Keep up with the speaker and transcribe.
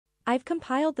I've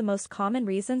compiled the most common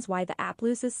reasons why the app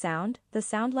loses sound, the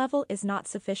sound level is not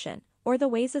sufficient, or the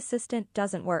Waze assistant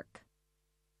doesn't work.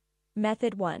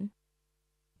 Method 1.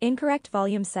 Incorrect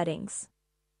volume settings.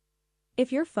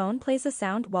 If your phone plays a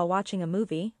sound while watching a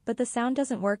movie, but the sound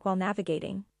doesn't work while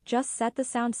navigating, just set the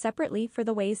sound separately for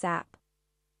the Waze app.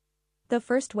 The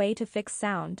first way to fix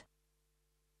sound.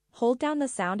 Hold down the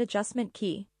sound adjustment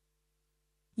key.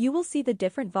 You will see the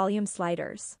different volume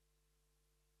sliders.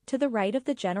 To the right of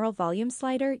the general volume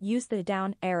slider, use the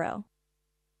down arrow.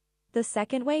 The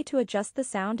second way to adjust the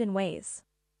sound in Waze.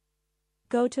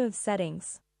 Go to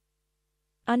Settings.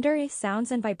 Under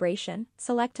Sounds and Vibration,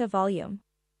 select a volume.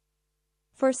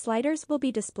 Four sliders will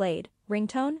be displayed: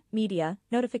 ringtone, media,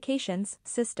 notifications,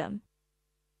 system.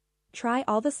 Try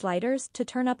all the sliders to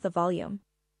turn up the volume.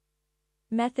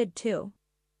 Method 2.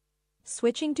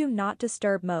 Switching Do Not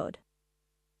Disturb mode.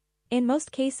 In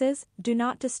most cases, Do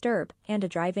Not Disturb and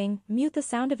driving mute the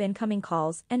sound of incoming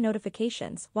calls and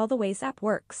notifications while the Waze app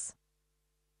works.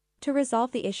 To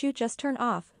resolve the issue, just turn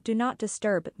off Do Not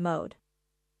Disturb mode.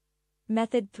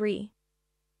 Method 3.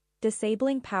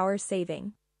 Disabling power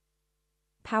saving.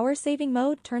 Power saving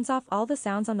mode turns off all the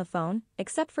sounds on the phone,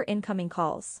 except for incoming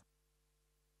calls.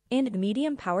 In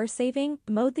medium power saving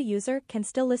mode, the user can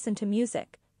still listen to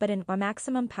music, but in a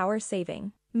maximum power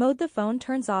saving mode, the phone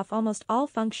turns off almost all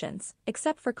functions,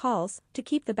 except for calls, to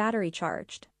keep the battery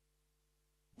charged.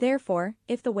 Therefore,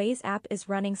 if the Waze app is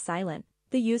running silent,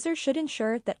 the user should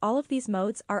ensure that all of these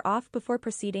modes are off before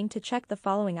proceeding to check the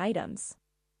following items.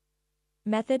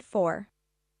 Method 4.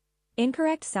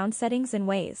 Incorrect sound settings in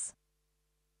Waze.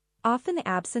 Often the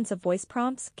absence of voice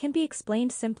prompts can be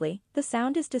explained simply: the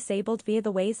sound is disabled via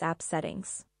the Waze app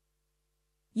settings.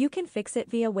 You can fix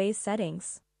it via Waze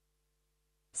settings.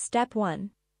 Step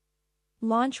 1.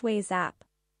 Launch Waze app.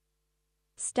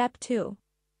 Step 2.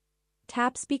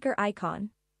 Tap speaker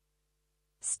icon.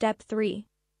 Step 3.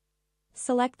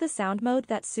 Select the sound mode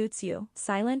that suits you: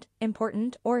 silent,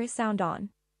 important, or sound on.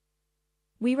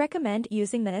 We recommend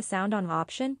using the sound on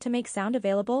option to make sound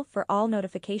available for all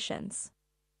notifications.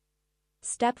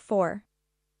 Step 4.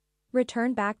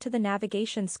 Return back to the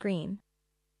navigation screen.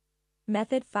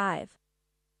 Method 5.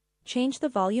 Change the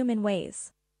volume in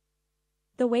Waze.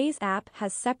 The Waze app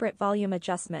has separate volume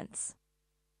adjustments.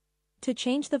 To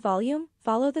change the volume,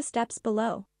 follow the steps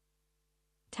below.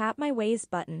 Tap My Waze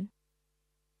button.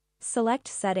 Select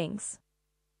Settings.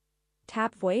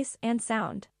 Tap Voice and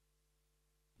Sound.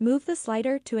 Move the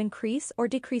slider to increase or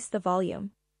decrease the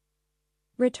volume.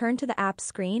 Return to the app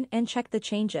screen and check the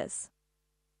changes.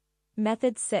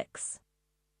 Method 6.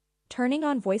 Turning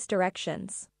on voice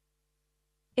directions.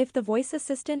 If the voice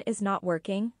assistant is not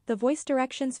working, the voice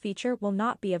directions feature will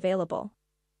not be available.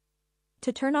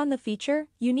 To turn on the feature,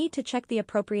 you need to check the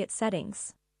appropriate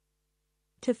settings.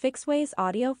 To fix Waze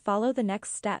audio, follow the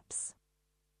next steps.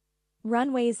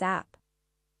 Run Waze app.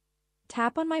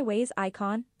 Tap on My Waze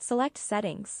icon, select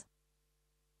Settings.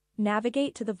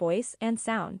 Navigate to the voice and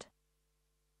sound.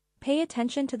 Pay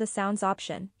attention to the sounds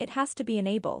option, it has to be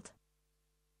enabled.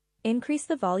 Increase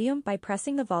the volume by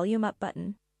pressing the volume up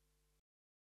button.